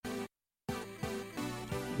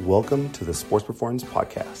Welcome to the Sports Performance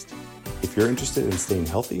Podcast. If you're interested in staying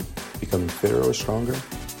healthy, becoming fitter or stronger,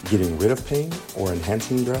 getting rid of pain, or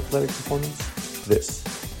enhancing your athletic performance, this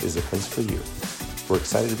is the place for you. We're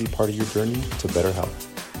excited to be part of your journey to better health.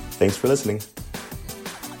 Thanks for listening.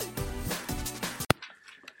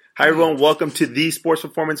 Hi, everyone. Welcome to the Sports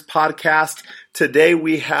Performance Podcast. Today,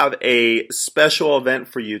 we have a special event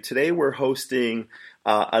for you. Today, we're hosting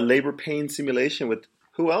a labor pain simulation with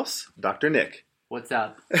who else? Dr. Nick. What's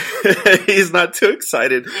up? He's not too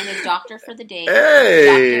excited. And his doctor for the day, hey,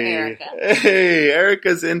 Dr. Erica. Hey,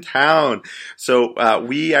 Erica's in town. So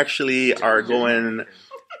we actually are going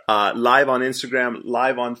live on Instagram,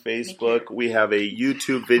 live on Facebook. We have a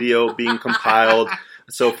YouTube video being compiled.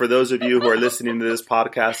 So for those of you who are listening to this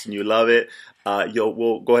podcast and you love it,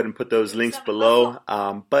 we'll go ahead and put those links below.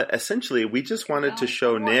 But essentially, we just wanted to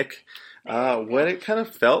show Nick what it kind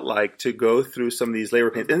of felt like to go through some of these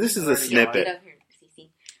labor pains. And this is a snippet.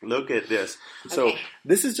 Look at this. So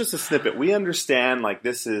this is just a snippet. We understand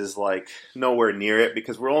this is nowhere near it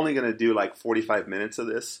because we're only going to do 45 minutes of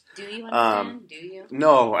this. Do you understand? Do you?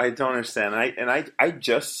 No, I don't understand. I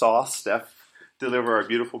just saw Steph deliver our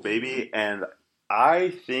beautiful baby, and I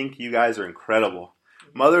think you guys are incredible.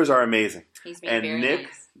 Mothers are amazing. And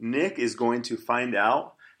Nick is going to find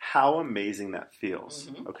out how amazing that feels.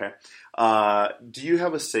 Mm-hmm. Okay. Do you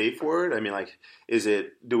have a safe word? I mean,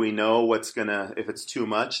 do we know if it's too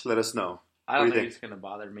much, let us know. I don't think it's going to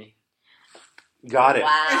bother me. Got it.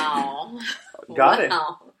 Wow. Got it.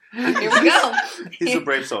 Here we go. He's a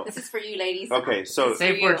brave soul. This is for you, ladies. Okay, so.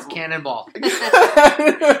 Safe word's cannonball. This is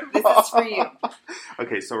for you.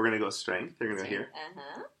 Okay, so we're going to go strength. They're going to go here.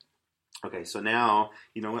 Uh-huh. Okay, so now,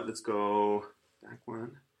 you know what? Let's go back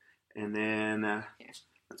one. And then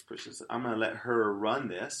let's push this. I'm going to let her run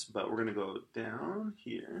this, but we're going to go down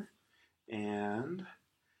here. And,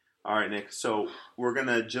 all right, Nick. So we're going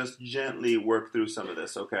to just gently work through some of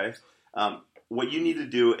this, okay? What you need to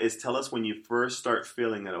do is tell us when you first start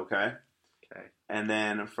feeling it, okay? Okay. And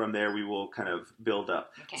then from there, we will kind of build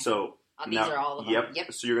up. Okay. So these are all of them.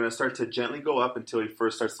 Yep. So you're going to start to gently go up until he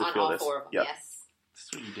first starts to feel all this. 4 of them, yep. yes. This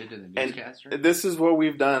is what you did to the newscaster? And this is what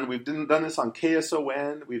we've done. We've done this on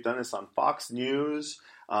KSON. We've done this on Fox News.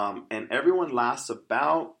 And everyone lasts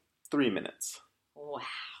about 3 minutes. Wow.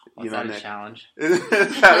 Is that a challenge? We're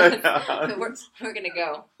going to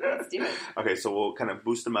go. Let's do it. Okay, so we'll kind of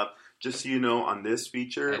boost them up. Just so you know, on this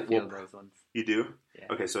feature... I feel those ones. You do? Yeah.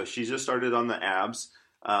 Okay, so she just started on the abs.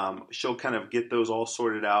 She'll kind of get those all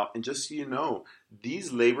sorted out. And just so you know,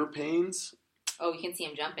 these labor pains... Oh, you can see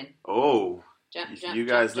him jumping. Oh... Jump, you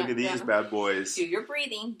guys, jump, look at these bad boys. Do your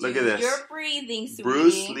breathing. Look at this. Your breathing, sweetie.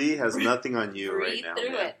 Bruce Lee has nothing on you right Breathe now.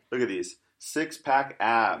 through it. Look at these 6-pack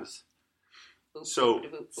abs. So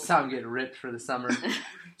I'm getting ripped for the summer.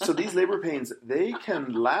 So these labor pains, they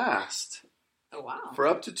can last for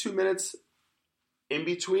up to 2 minutes. In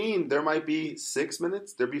between, there might be 6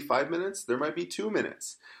 minutes, there'll be 5 minutes, there might be 2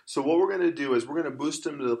 minutes. So what we're going to do is we're going to boost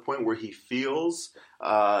him to the point where he feels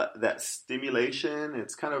that stimulation.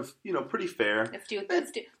 It's kind of, pretty fair. Let's do a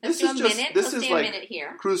minute. Let's stay a minute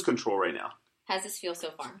here. Cruise control right now. How's this feel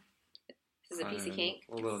so far? This is a piece of cake.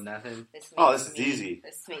 A little nothing. This is easy.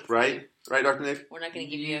 Right? Right, Dr. Nick? We're not going to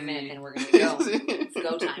give you a minute, then we're going to go. It's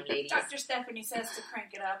go time, ladies. Dr. Stephanie says to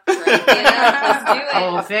crank it up. Let's do it.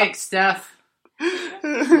 Oh, thanks, Steph. A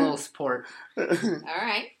little support. All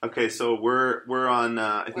right. Okay, so we're on.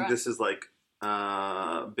 I think this is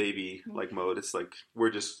baby mode. It's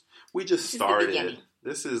we just started.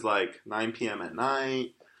 This is 9 p.m. at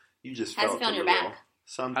night. You just How's felt it feel on your little back?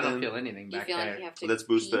 Something. I don't feel anything back you feel there. Like you have to Let's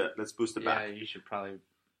boost it. Let's boost it back. Yeah, you should probably.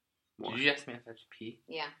 More. Did you ask me if I should pee?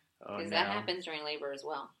 Yeah, because that happens during labor as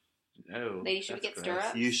well. No, ladies, should we get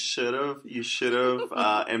stirrups? You should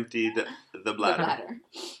have emptied the bladder.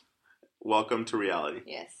 Welcome to reality.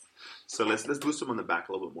 Yes. So let's boost him on the back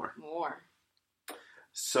a little bit more. More.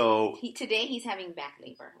 So today he's having back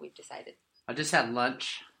labor. We've decided. I just had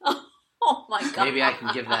lunch. Oh my god! Maybe I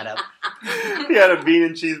can give that up. He had a bean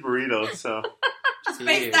and cheese burrito. So just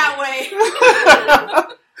face that way.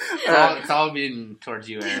 It's all being towards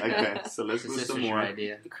you, Eric. Okay, so let's boost some more.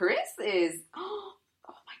 Idea. Chris is. Oh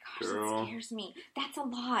my gosh, Girl. That scares me. That's a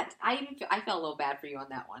lot. I felt a little bad for you on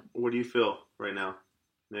that one. What do you feel right now,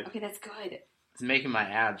 Nick? Okay, that's good. It's making my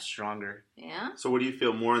abs stronger. Yeah. So what do you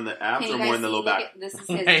feel? More in the abs or more in the low back? This is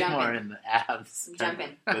his Way jumping. more in the abs.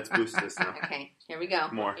 Jumping. Let's boost this now. Okay, here we go.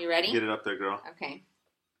 More. You ready? Get it up there, girl. Okay.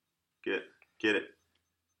 Get it.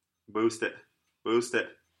 Boost it. Boost it.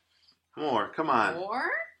 More. Come on. More?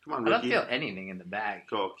 Come on, I Ricky. don't feel anything in the back.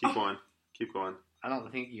 Go. Keep going. Keep going. I don't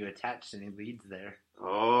think you attached any leads there.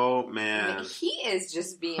 Oh, man. Like, he is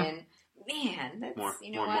just being Man, that's, More.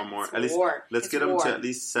 It's At least, war. let's It's get him war. to at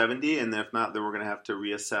least 70, and if not, then we're going to have to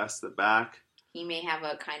reassess the back. He may have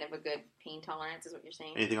a kind of a good pain tolerance, is what you're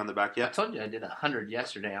saying. Anything on the back I yet? told you I did 100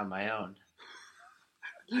 yesterday on my own.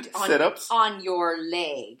 Sit-ups? On your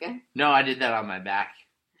leg. No, I did that on my back.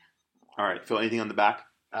 All right. Feel anything on the back?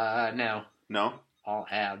 No. No? All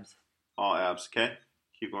abs. All abs. Okay.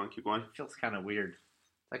 Keep going. It feels kind of weird.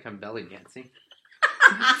 It's like I'm belly dancing.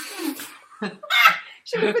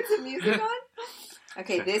 Should we put some music on?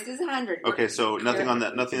 Okay, this is 100. Okay, so nothing on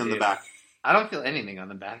the back. I don't feel anything on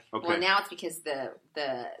the back. Okay. Well, now it's because the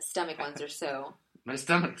stomach ones are so... My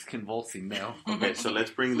stomach's convulsing now. Okay, so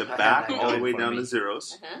let's bring the I have back that all the going way for down me. to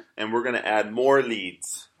zeros, Uh-huh. and we're going to add more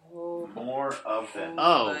leads. Oh, More of them.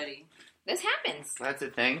 Oh. buddy. this happens. That's a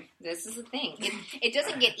thing? This is a thing. It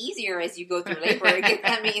doesn't get easier as you go through labor.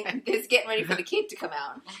 It's getting ready for the kid to come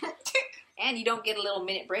out. And you don't get a little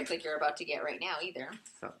minute break like you're about to get right now either.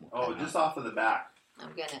 Oh, just off of the back.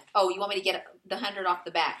 You want me to get the 100 off the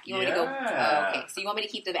back? You want me to go? Yeah. Okay, so you want me to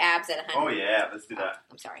keep the abs at 100? Oh, yeah, let's do that.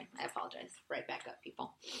 I'm sorry. I apologize. Right back up,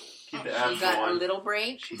 people. Keep the You abs got a going. little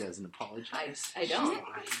break. She doesn't apologize. I don't.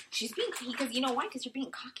 She's being because you know why? Because you're being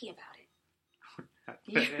cocky about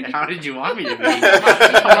it. How did you want me to be?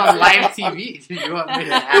 I'm on live TV. Did you want me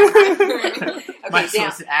to act? Am I Okay,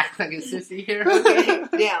 down. supposed to act like a sissy here? Okay,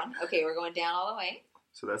 down. Okay, we're going down all the way.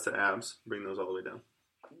 So that's the abs. Bring those all the way down.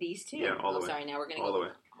 These two. Yeah, all the way. Sorry, now we're gonna All go the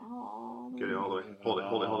way. Oh. Get it all the way.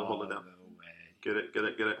 Hold it down. Get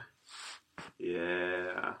it.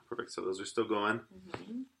 Yeah, perfect. So those are still going.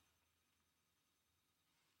 Mhm.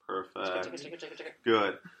 Perfect.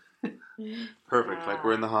 Good. Perfect. Like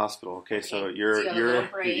we're in the hospital. Okay, so Okay, you're so you have a little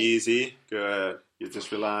break. easy. Good. You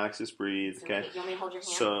just relax, just breathe. So, Okay. you want me to hold your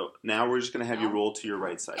hand? So now we're just gonna have you No. roll to your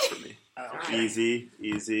right side for me. Okay. Easy.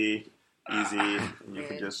 And you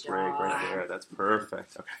can Good just break right job. there. That's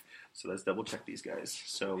perfect. Okay. So let's double check these guys.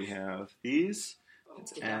 So we have these.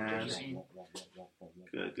 It's the doctor's And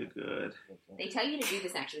right. good. They tell you to do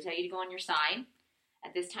this actually. They tell you to go on your side.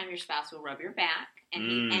 At this time, your spouse will rub your back, and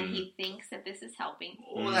he thinks that this is helping.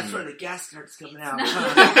 Oh, that's where the gas starts coming out.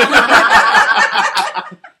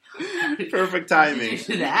 Perfect timing.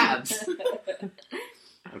 The abs.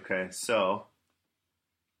 Okay, so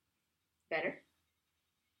Better?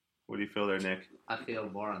 what do you feel there, Nick? I feel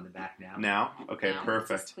more on the back now. Now? Okay, Now, it's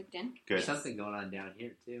perfect. just clicked in. Good. There's something going on down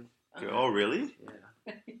here, too. Good. Oh, really?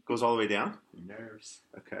 Yeah. Goes all the way down? Nerves.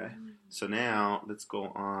 Okay. So now let's go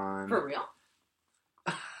on. For real?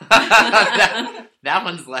 that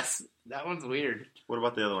one's less. That one's weird. What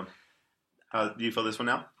about the other one? Do you feel this one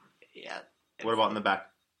now? Yeah. What about in the back?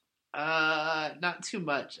 Not too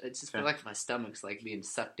much. I just feel Okay. like my stomach's like being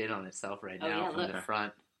sucked in on itself right Oh, now yeah, from look. the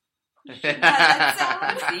front.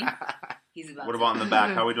 That See? He's about What to. about in the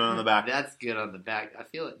back? How are we doing on the back? That's good on the back. I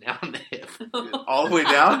feel it now on the hip. All the way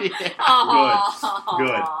down? Yeah. Aw.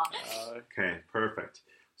 Good. Okay, perfect.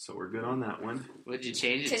 So we're good on that one. What'd you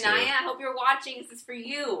change it Tanaya, I hope you're watching. This is for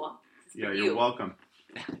you. This is Yeah, for you're you. welcome.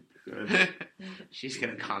 Good. to? She's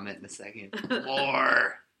gonna comment in a second.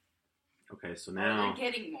 More. Okay, so We're now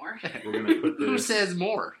getting more. we're going to put Who this says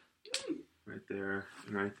more? right there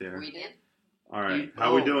and right there. We did. All right.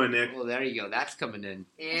 How we doing, Nick? Well, there you go. That's coming in.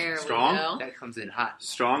 There Strong? we go. That comes in hot.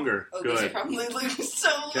 Stronger. Oh, these are Good. probably looking so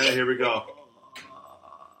Okay, here we go.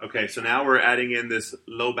 Okay, so now we're adding in this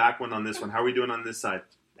low back one on this one. How are we doing on this side?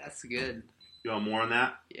 That's good. You want more on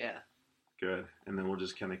that? Yeah. Good. And then we'll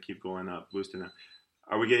just kind of keep going up, boosting that.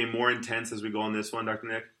 Are we getting more intense as we go on this one, Dr.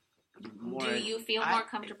 Nick? More, Do you feel more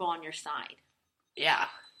comfortable on your side? Yeah.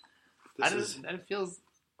 It feels.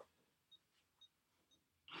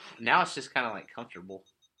 Now it's just kind of like comfortable.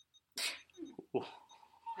 Wow.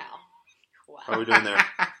 How are we doing there?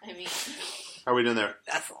 I mean, How are we doing there?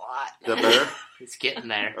 That's a lot. Is that better? It's getting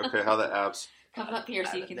there. Okay, how the abs? come up here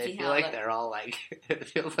so you can they see feel how like it they're all like. It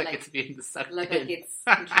feels like Like- it's being sucked look in. like it's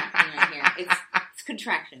contracting right here. It's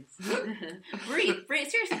contractions. breathe.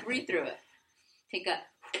 Seriously, breathe through it. Take a.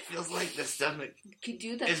 It feels like the stomach Could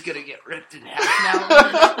do the. is gonna get ripped in half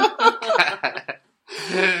now.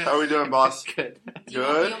 How are we doing, boss? Good. Do you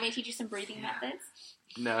Good. want me to teach you some breathing methods?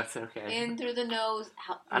 No, it's okay. In through the nose,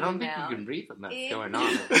 out through I don't the think mouth. you can breathe when that's In. going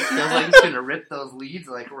on. It feels like it's gonna rip those leads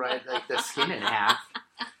like the skin in half.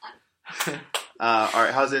 All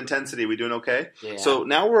right, how's the intensity? We doing okay? Yeah. So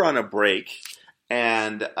now we're on a break,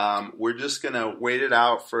 and we're just going to wait it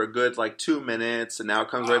out for a good, 2 minutes, and now it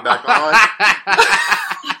comes right back on.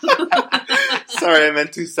 Sorry, I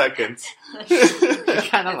meant 2 seconds. You kind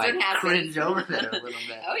That's of what happens. cringe over there a little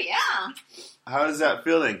bit. Oh yeah. How is that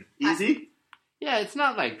feeling? Easy? Yeah, it's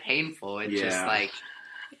not painful. It just Yeah.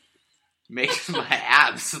 makes my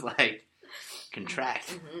abs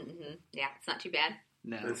contract. Yeah, it's not too bad.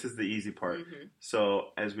 No. This is the easy part. Mm-hmm. So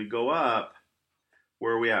as we go up,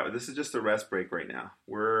 where are we at? This is just a rest break right now.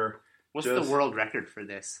 What's just- the world record for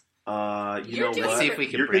this? You You're know doing what? See if we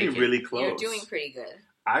can You're break getting it. really close. You're doing pretty good.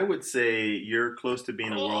 I would say you're close to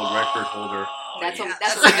being a world record holder. That's yeah,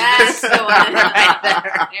 that's the one. right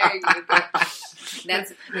there. There you go.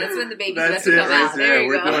 That's when the baby's about That's to it come right out. There there. you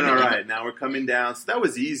We're go. doing all right. Now we're coming down. So that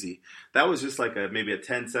was easy. That was just like maybe a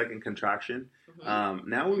 10-second contraction.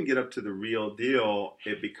 Now when we get up to the real deal,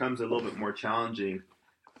 it becomes a little bit more challenging.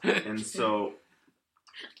 And so...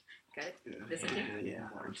 Got it? This one here? Yeah.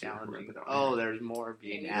 More challenging. Oh, there's more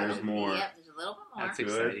being There's added. more. Yep, there's a little bit more. That's Good.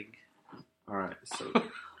 exciting. All right. So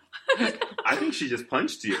I think she just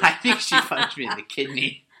punched you. I think she punched me in the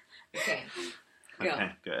kidney. Okay. Go.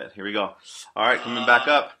 Okay, good. Here we go. All right, coming back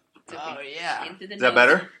up. Okay. Oh, yeah. Into the Is that nose,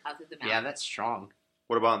 better? Out through the mouth. Yeah, that's strong.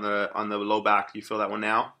 What about on the low back? Do you feel that one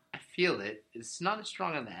now? I feel it. It's not as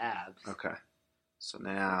strong on the abs. Okay. So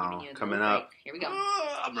Giving now you a coming little up. break. Here we go.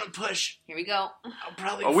 I'm going to push. Here we go. I'll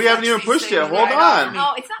probably Oh, we haven't flex even these pushed yet. things Hold right off on. me.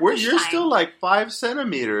 Oh, it's not push You're time. still like 5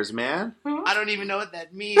 centimeters, man. I don't even know what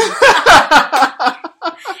that means.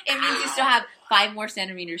 It means you still have 5 more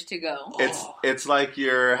centimeters to go. It's like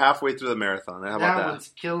you're halfway through the marathon. How about that? one's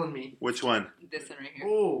killing me. Which one? This one right here.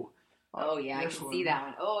 Oh. Oh, yeah, I This can one. see that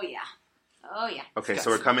one. Oh, yeah. Oh, yeah. Okay,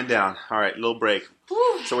 so we're coming down. All right, little break.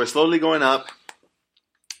 So we're slowly going up.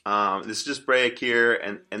 This is just break here,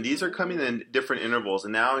 and these are coming in different intervals.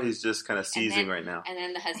 And now he's just kind of seizing right now. And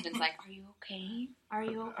then the husband's like, "Are you okay? Are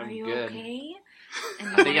you I'm okay?" good. And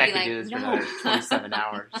I think I be could like, do this for "No." another 27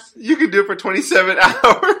 hours. You can do it for 27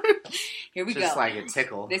 hours. Here we Just go. like a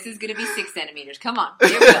tickle. This is going to be 6 centimeters. Come on.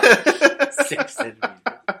 Here we go. 6 centimeters.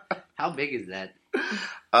 How big is that?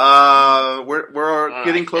 We're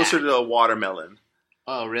getting like closer that. to a watermelon.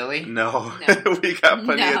 Oh, really? No, No. we got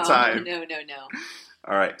plenty of time. No.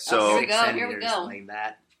 All right, so Here we go, 6 here we centimeters, go. Like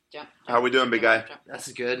that. Jump. How we doing, big guy?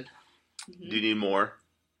 That's good. Mhm. Do you need more?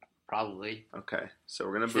 Probably. Okay, so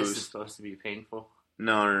we're gonna This is boost. supposed to be painful.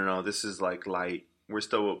 No. This is like light. We're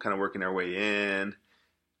still kind of working our way in.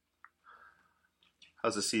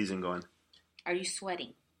 How's the season going? Are you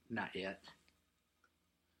sweating? Not yet.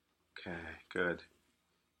 Okay, good.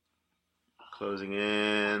 Closing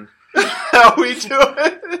in. How we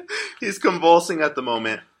doing? He's convulsing at the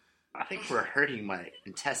moment. I think we're hurting my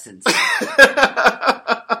intestines. Is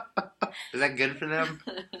that good for them?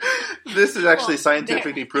 This is actually Well,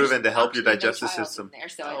 scientifically there's proven to help your actually no digestive child system. in there,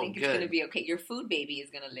 so I Oh, think it's good. going to be okay. Your food baby is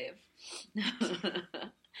going to live.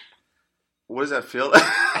 What does that feel?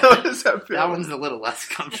 What does that feel? That one's a little less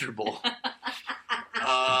comfortable.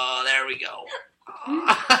 Oh, there we go.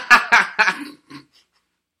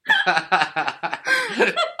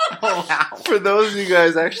 Oh, wow. For those of you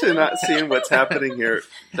guys actually not seeing what's happening here,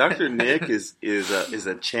 Dr. Nick is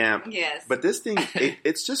a champ. Yes. But this thing,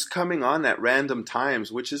 it's just coming on at random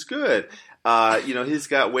times, which is good. He's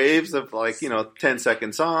got waves of 10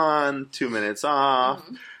 seconds on, 2 minutes off,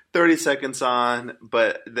 30 seconds on.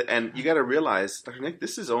 And you got to realize, Dr. Nick,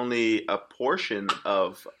 this is only a portion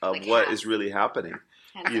of Like what half. is really happening.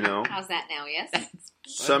 How's that now? Yes.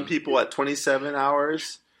 Some people at 27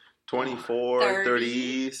 hours, 24,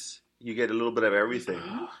 30. 30s, you get a little bit of everything.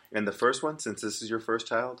 Mhm. And the first one, since this is your first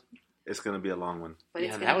child, it's going to be a long one. But Yeah,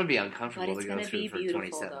 it's that gonna, would be uncomfortable but to it's go gonna through be for beautiful,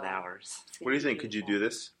 27 though. hours. it's gonna What do you be think? Could you do beautiful.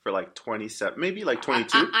 this for like 27, maybe like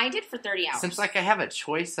 22? I did for 30 hours. Since like I have a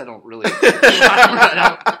choice, I don't really.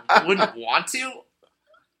 I wouldn't want to.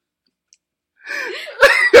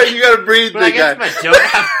 You got to breathe, But I big guess guy. if I don't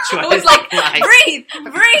have a choice, I was like, like,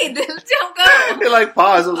 breathe, don't go. It like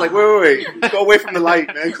paused. I was like, wait. Go away from the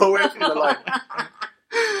light, man. Go away from the light.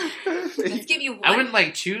 Let's give you one. I wouldn't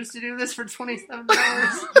like choose to do this for 27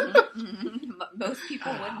 hours. Most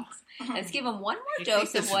people wouldn't. Let's give them one more I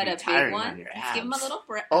dose think of this what would a be big tiring one. on your Let's give them a abs. little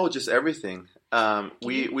breath. Oh, just everything.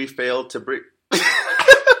 We failed to bring...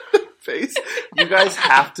 Face. You guys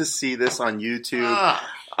have to see this on YouTube. Ugh.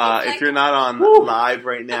 If you're not on live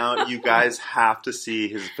right now, you guys have to see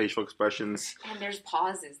his facial expressions. And there's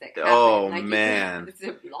pauses that happen. Oh, like, man. It's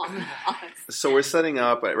a long pause. So we're setting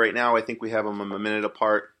up. Right now, I think we have them a minute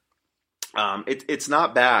apart. It's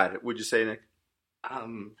not bad. Would you say, Nick?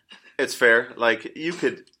 It's fair. Like, you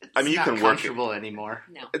could... I mean, It's you not can work it. comfortable anymore.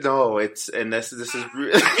 No. No, this is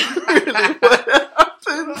really what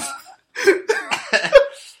happens.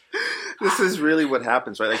 This is really what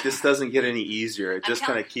happens, right? Like, this doesn't get any easier. It just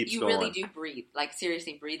kind of keeps you going. really do breathe. Like,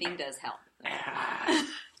 seriously, breathing does help.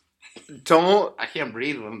 Don't. I can't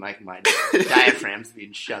breathe when like my diaphragm's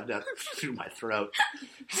being shoved up through my throat.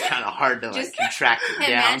 It's kind of hard to like Just contract it down.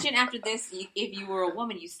 Imagine after this, if you were a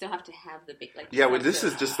woman, you still have to have the big like. Yeah, well, this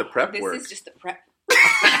is just the prep This work. is just the prep.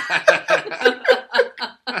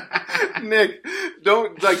 Nick,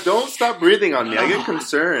 don't stop breathing on me. I get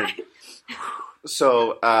concerned.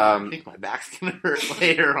 So, I think my back's gonna hurt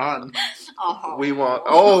later on. Oh. we want.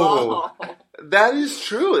 Oh, that is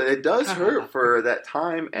true. It does hurt for that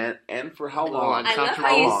time and for how long. I love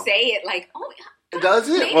how you say it like, oh, Does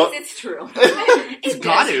it? maybe Well, it's true. It's It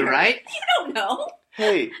got does to, hurt. right? You don't know.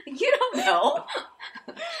 hey, You don't know.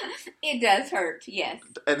 It does hurt, yes.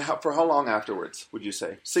 and for how long afterwards? Would you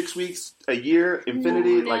say 6 weeks, a year,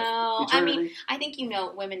 infinity, No, like I eternity? mean, I think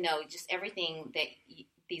women know just everything that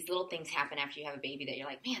these little things happen after you have a baby that you're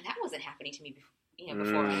like, man, that wasn't happening to me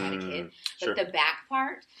before I had a kid. But Sure. the back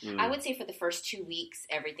part, Mm. I would say for the first 2 weeks,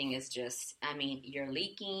 everything is just, I mean, you're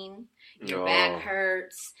leaking, your Oh. back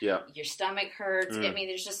hurts, Yeah. your stomach hurts. Mm. I mean,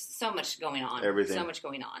 there's just so much going on. Everything. So much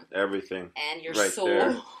going on. Everything. And you're Right sore.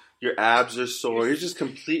 there. Your abs are sore. You're just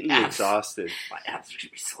completely Abs. exhausted. My abs are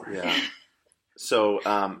gonna be sore. Yeah. So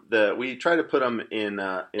we try to put them in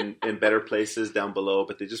better places down below,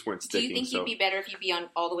 but they just weren't Do sticking. you think so you'd be better if you'd be on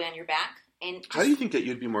all the way on your back? And how do you think that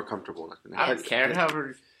you'd be more comfortable? I don't care.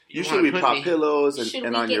 However, Usually we prop pillows Should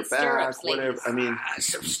and we on your get back, stirrups, whatever. ladies? I mean,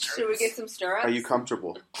 should we get some stirrups? are you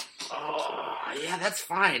comfortable? Oh, yeah, that's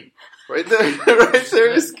fine. Right there, right there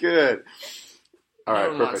is good. All right, I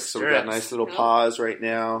don't want perfect. So we got a stirrups. nice little No. pause right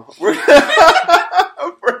now.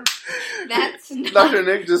 That's not, Dr.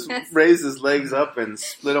 Nick just that's- raised his legs up and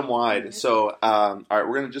split them wide. So, all right,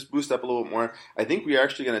 we're going to just boost up a little bit more. I think we're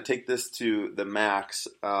actually going to take this to the max.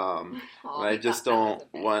 Oh, And I we just thought that was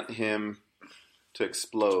don't the best. want him to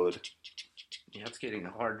explode. Yeah, it's getting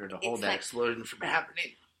harder to hold It's that like- explosion from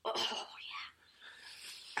happening. Oh,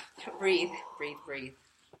 yeah. Breathe, breathe, breathe.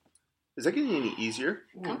 Is that getting any easier?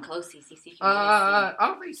 Come close, CC. See if you I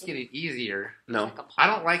don't think it's getting easier. No. Like a I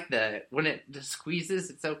don't like when it just squeezes.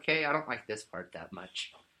 It's okay. I don't like this part that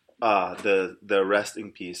much. The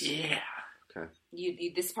resting piece. Yeah.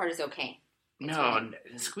 You, this part is okay. It's No, fine.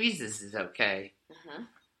 the squeezes is okay. Uh-huh.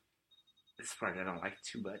 This part I don't like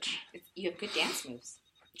too much. You have good dance moves.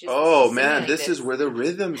 Just Oh sing man, like this is where the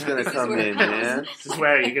rhythm's gonna This is come where it in, comes. man. This is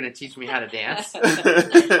where you're gonna teach me how to dance.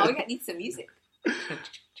 Oh, we need some music.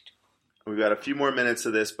 We've got a few more minutes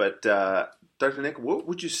of this, but Dr. Nick, what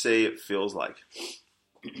would you say it feels like?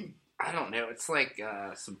 I don't know. It's like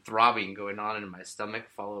some throbbing going on in my stomach,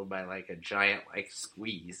 followed by like a giant like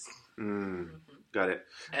squeeze, Got it.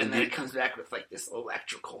 and And then you- it comes back with like this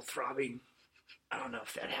electrical throbbing. I don't know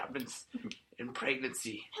if that happens in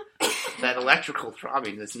pregnancy. That electrical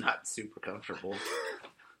throbbing is not super comfortable.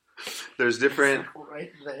 There's different. It's like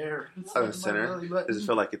right there. It's Oh, like my center? belly button. Does it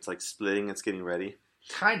feel like it's like splitting? It's getting ready.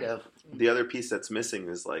 Kind of. The other piece that's missing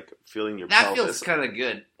is like feeling your That pelvis. feels kind of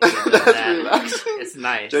good. That's That- relaxing. It's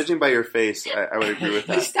nice. Judging by your face, I would agree with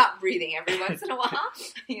You that. stop breathing every once in a while.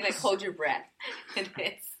 You like hold your breath, and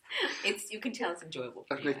it's you can tell it's enjoyable.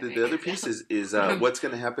 For Dr. you, Nick, I the think. other piece is what's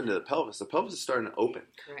going to happen to the pelvis. The pelvis is starting to open,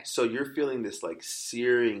 Correct. so you're feeling this like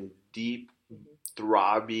searing, deep,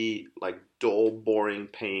 throbby, like dull, boring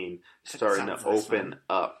pain starting to Sounds less open fun.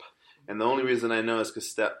 up. And the only reason I know is because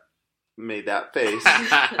Steph made that face,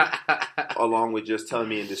 along with just telling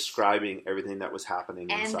me and describing everything that was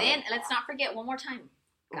happening And inside. then let's not forget one more time,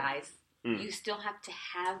 guys. Mm. You still have to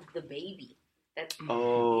have the baby. That's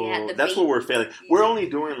Oh, Yeah, the that's baby- what we're failing. We're only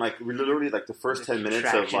doing like literally like the first 10 minutes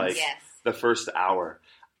of Contractions. like yes. the first hour.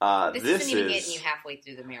 This, This isn't even is getting you halfway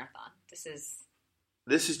through the marathon.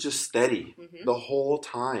 This is just steady mhm. the whole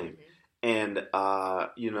time, and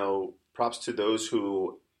props to those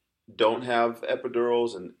who don't have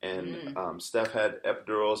epidurals, and Steph had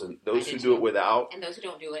epidurals, and those I who did do too. it without. And those who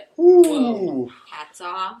don't do it, Ooh. hats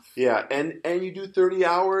off. Yeah, and you do 30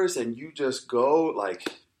 hours, and you just go like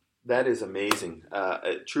that is amazing.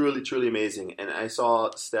 Truly, truly amazing. And I saw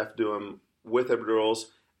Steph do them with epidurals,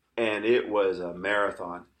 and it was a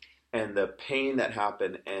marathon. And the pain that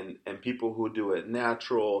happened, and people who do it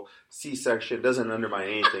natural, C-section, doesn't undermine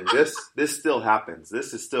anything. This still happens.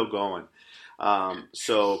 This is still going.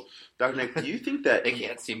 So, Dr. Nick, do you think that... They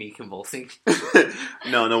can't see me convulsing.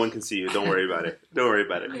 No one can see you. Don't worry about it. Don't worry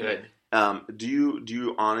about it. Good. Do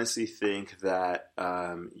you honestly think that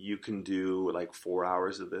you can do like 4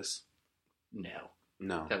 hours of this? No,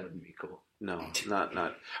 No, that wouldn't be cool. no,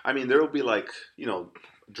 not. I mean, there will be like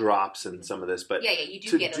drops in some of this, but Yeah, you to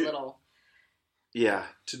do get do- a little. yeah,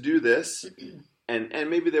 to do this, and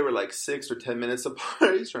maybe they were like 6 or 10 minutes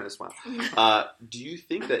apart. He's trying to smile. Do you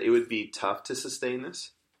think that it would be tough to sustain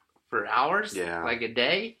this? For hours? Yeah. Like a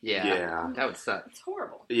day? Yeah. Yeah. That would suck. It's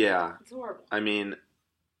horrible. Yeah. It's horrible. I mean,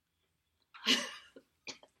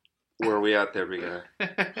 where are we at there, big guy?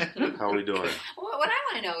 How are we doing? Well, what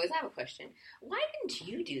I want to know is, I have a question. Why didn't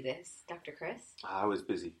you do this, Dr. Chris? I was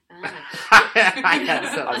busy. I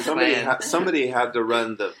had Somebody had to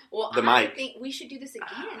run the I mic. think we should do this again,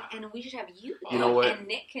 and we should have you. You know what? And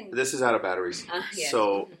Nick can. This is out of batteries. Yes.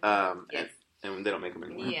 So, Yes. and they don't make them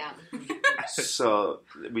anymore. Yeah. So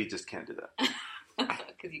we just can't do that.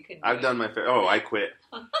 Because you couldn't. I've done my fair. Oh, I quit.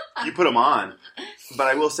 You put them on. But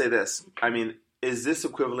I will say this. I mean, is this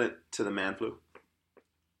equivalent to the man flu?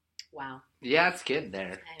 Wow. Yeah, it's getting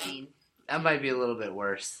there. I mean, That might be a little bit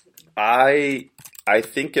worse. I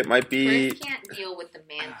think it might be. Chris can't deal with the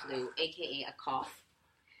man flu, aka a cough.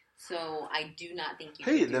 So I do not think you.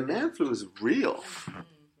 Hey, can do the that. man flu is real. Mhm.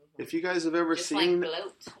 If you guys have ever Just seen, like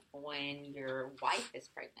bloat when your wife is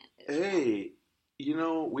pregnant. hey, you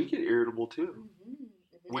know, we get irritable too. Mm-hmm.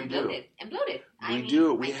 We and do. bloated. And bloated. I We mean,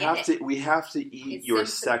 do. I We get have it. to. We have to eat It's your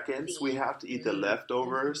sympathy. seconds. We have to eat the Mhm.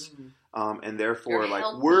 leftovers, Mhm. and therefore, You're like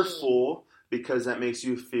healthy. we're full because that makes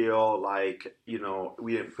you feel like we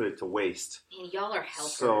didn't put it to waste. And y'all are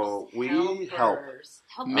helpers. So we helpers. help. Helpers.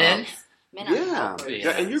 Men? Men are Yeah. helpers.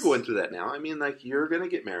 Yeah, and you're going through that now. I mean, like you're gonna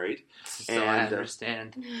get married. So And, I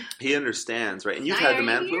understand. He understands, right? And you've Now, had the are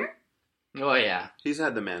man you flu. here? Oh, yeah. He's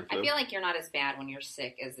had the man I flu. feel like you're not as bad when you're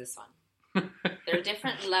sick as this one. There are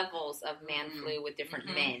different levels of man flu with different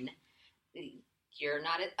men. You're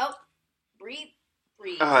not as... Oh, breathe.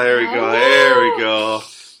 Oh, there we go. Oh. There we go.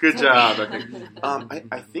 Good Okay. job.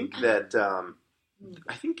 I think that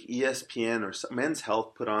I think ESPN or Men's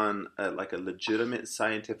Health put on like a legitimate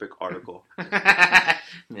scientific article.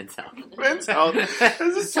 Men's health. Men's Health.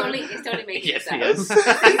 It's totally making Yes, sense.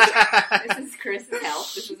 yes. This is Chris's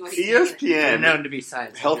health. This is what he's They're ESPN, known to be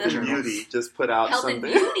science. Health and journals. Beauty, just put out Health and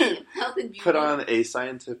something. beauty. Health and beauty. Put on a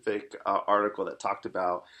scientific article that talked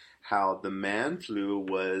about how the man flu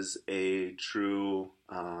was a true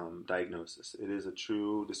diagnosis. It is a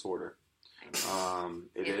true disorder.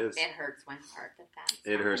 It is. It hurts my heart that's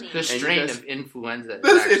It hurts. happening. The And you strain guys- of influenza is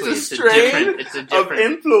It's actually a strain it's a Of different.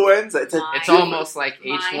 influenza. It's a My- It's almost like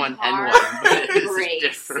My H1N1, heart but it's a breaks.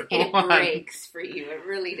 different It one. breaks for you. It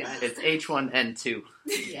really does. It's H1N2.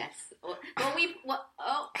 Yes. Well,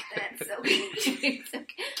 that's so it's okay.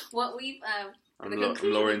 What we've I'm the lowering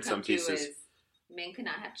conclusion we've some come to pieces. is men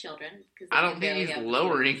cannot have children because I don't think he's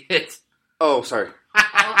lowering it. Oh, sorry.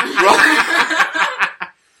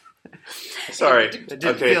 Sorry. It didn't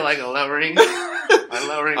Okay. feel like a lowering. By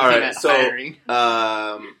lowering, All he right, meant so- hiring.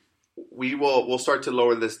 We'll start to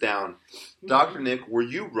lower this down. Dr. Nick, were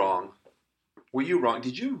you wrong? Were you wrong?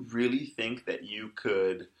 Did you really think that you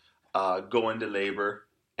could go into labor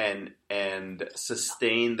and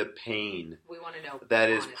sustain the pain We want to know that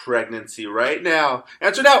is honest. pregnancy right now?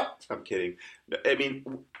 Answer no. I'm kidding. I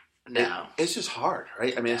mean, No. it's just hard,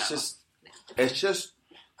 right? I mean, No. it's just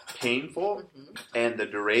painful, Mhm. and the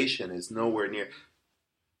duration is nowhere near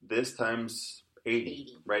this times 80,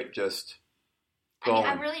 80. right? Just I mean, I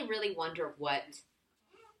going. really, really wonder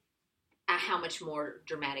how much more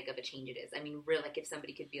dramatic of a change it is. I mean, really, like if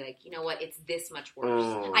somebody could be like, you know what, it's this much worse.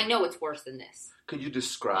 Oh. I know it's worse than this. Could you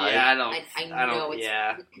describe? Yeah, I don't. I know don't. it's-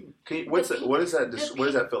 Yeah, Can you, what does that? What does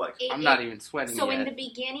that feel like? I'm not even sweating So yet. in the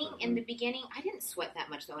beginning, I didn't sweat that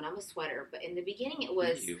much though, and I'm a sweater. But in the beginning, it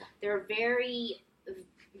was You. they're very,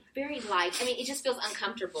 very light. I mean, it just feels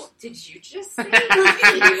uncomfortable. Did you just say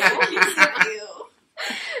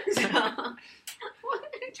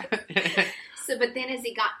So, but then as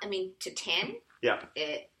it got, to 10, Yeah.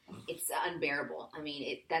 it's unbearable. I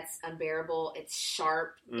mean, that's unbearable. It's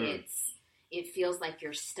sharp. Mm. It feels like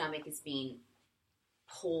your stomach is being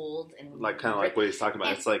pulled and Like kind of like what he's talking about.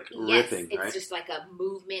 and- It's like yes, ripping, it's right? just like a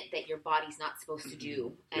movement that your body's not supposed to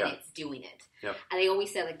do, and Yeah. it's doing it. Yep. And they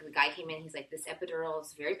always said, like the guy came in, he's like, "This epidural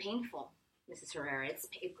is very painful, Mrs. Herrera.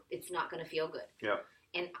 It's not going to feel good." Yep.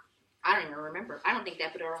 And I don't even remember. I don't think the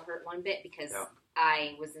epidural hurt one bit because Yep.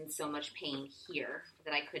 I was in so much pain here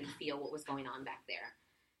that I couldn't feel what was going on back there.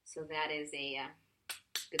 So that is a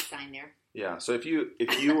good sign there. Yeah. So if you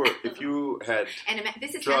had And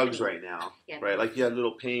this is drugs happening. right now, Yeah. right? Like you had a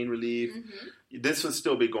little pain relief. Mhm. This would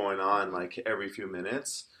still be going on like every few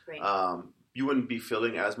minutes. Right. You wouldn't be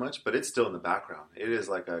feeling as much, but it's still in the background. It is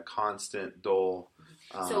like a constant dull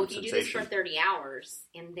So if you do this for sensation. 30 hours,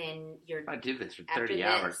 and then you're, If I did this for After 30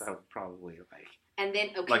 hours, this- I would probably like. and then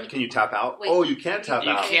okay, Like, can you tap out? Wait. Oh, you can't tap You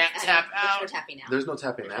out. can't tap There's out. no tapping out. There's no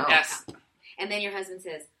tapping out. Yes. And then your husband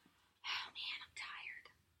says, "Oh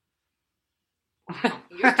man, I'm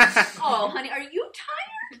tired." Oh, honey, are you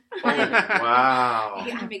tired? Wow.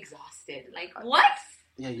 Yeah, I'm exhausted. Like what?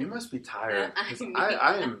 Yeah, you must be tired. 'Cause I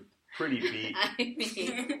I am pretty beat. I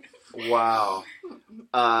mean, Wow.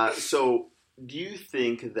 So do you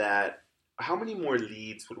think that how many more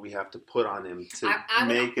leads would we have to put on him to I would-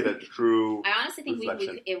 make it a true? I honestly think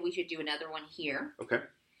reflection? we should do another one here, Okay.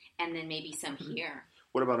 and then maybe some here,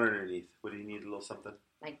 What about underneath? Would he need a little something?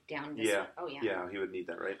 like down this. Yeah. Oh yeah. Yeah, he would need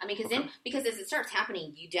that, right? I mean, Okay. because as it starts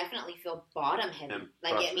happening, you definitely feel bottom heavy. And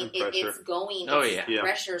Like I mean, and pressure. it's going. Oh, it's- yeah. Yeah.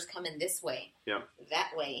 Pressure's coming this way. Yeah.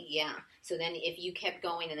 That way, yeah. So then, if you kept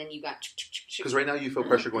going, and then you got Because right now you feel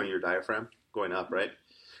pressure going to your diaphragm, going up, right?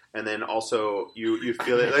 And then also you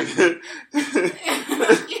feel it like.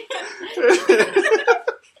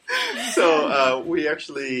 So we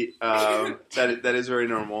actually that is very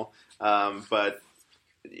normal, but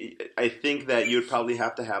I think that you'd probably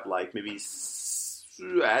have to have like maybe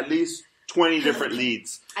at least 20 different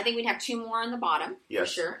leads. I think we'd have 2 more on the bottom Yes.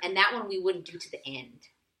 for sure, and that one we wouldn't do to the end.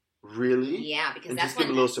 Really? Yeah, because And that's just give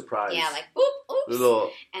when him a little surprise. yeah, like boop, oops, A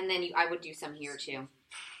little. and then I would do some here too.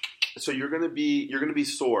 So you're gonna be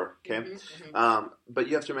sore, okay? Mhm, mhm. But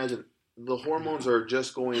you have to imagine the hormones are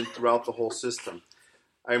just going throughout the whole system.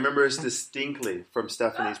 I remember this distinctly from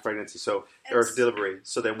Stephanie's pregnancy, or delivery.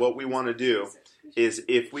 So then, what we want to do is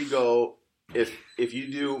if you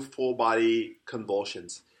do full body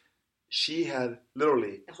convulsions, she had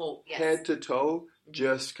literally The whole yes. head to toe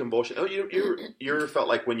just convulsion. Oh, you ever felt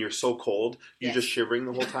like when you're so cold, you're Yes. just shivering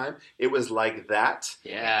the whole time? It was like that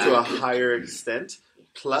Yeah. to a higher extent.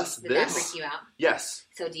 Plus Did that freak this, you out? yes.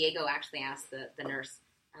 So Diego actually asked the nurse.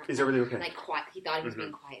 Is everything okay? Like quiet. He thought he was Mhm.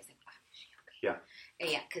 being quiet. He's like, oh, is she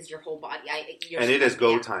okay? Yeah, because your whole body. And it is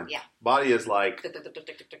go yeah, time. Yeah. Body is like,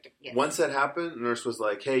 Yes. once that happened, the nurse was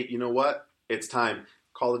like, hey, you know what? It's time.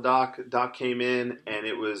 Call the doc. Doc came in, and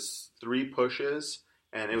it was 3 pushes,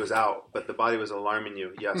 and it was out. But the body was alarming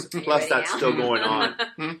you. Yes. You Plus, ready that's now? still going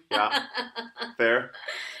on. Yeah. Fair.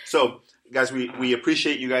 So, guys, we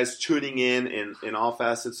appreciate you guys tuning in all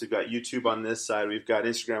facets. We've got YouTube on this side. We've got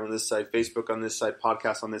Instagram on this side, Facebook on this side,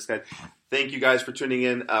 podcast on this side. Thank you guys for tuning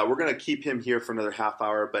in. We're going to keep him here for another half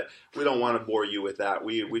hour, but we don't want to bore you with that.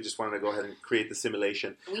 We just wanted to go ahead and create the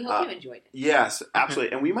simulation. We hope you enjoyed it. Yes,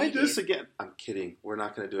 absolutely. And we might We do this did. again. I'm kidding. We're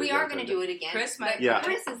not going to do it We again. are going to do it again. Chris but might. Yeah.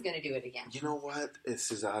 Chris is going to do it again. You know what?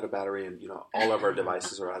 This is out of battery, and all of our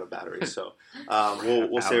devices are out of battery. So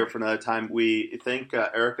we'll save it for another time. We thank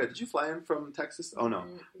Erica. Did you fly in from Texas? Oh no,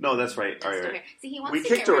 no, that's right. All Still right. here. See, he wants We to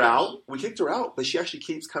kicked get her rid of out. me. We kicked her out, but she actually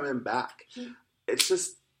keeps coming back. It's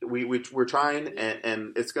just we're trying,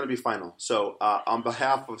 and it's going to be final. So on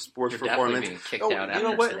behalf of Sports You're definitely Performance, being kicked out you after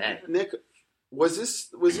know what, today. Nick? Was this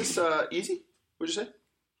easy? What'd you say?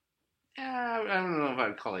 I don't know if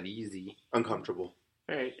I'd call it easy. Uncomfortable.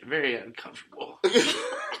 Very, very uncomfortable.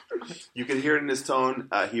 You can hear it in his tone.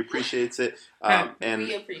 He appreciates it, and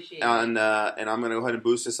We appreciate it. and I'm going to go ahead and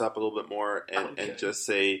boost this up a little bit more and just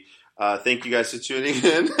say thank you guys for tuning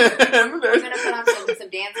in. We're going to put on some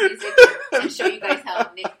dance music and show you guys how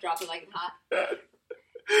Nick dropped it like it's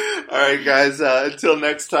hot. All right, guys. Until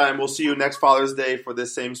next time, we'll see you next Father's Day for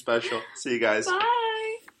this same special. See you guys.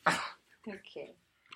 Bye. Okay.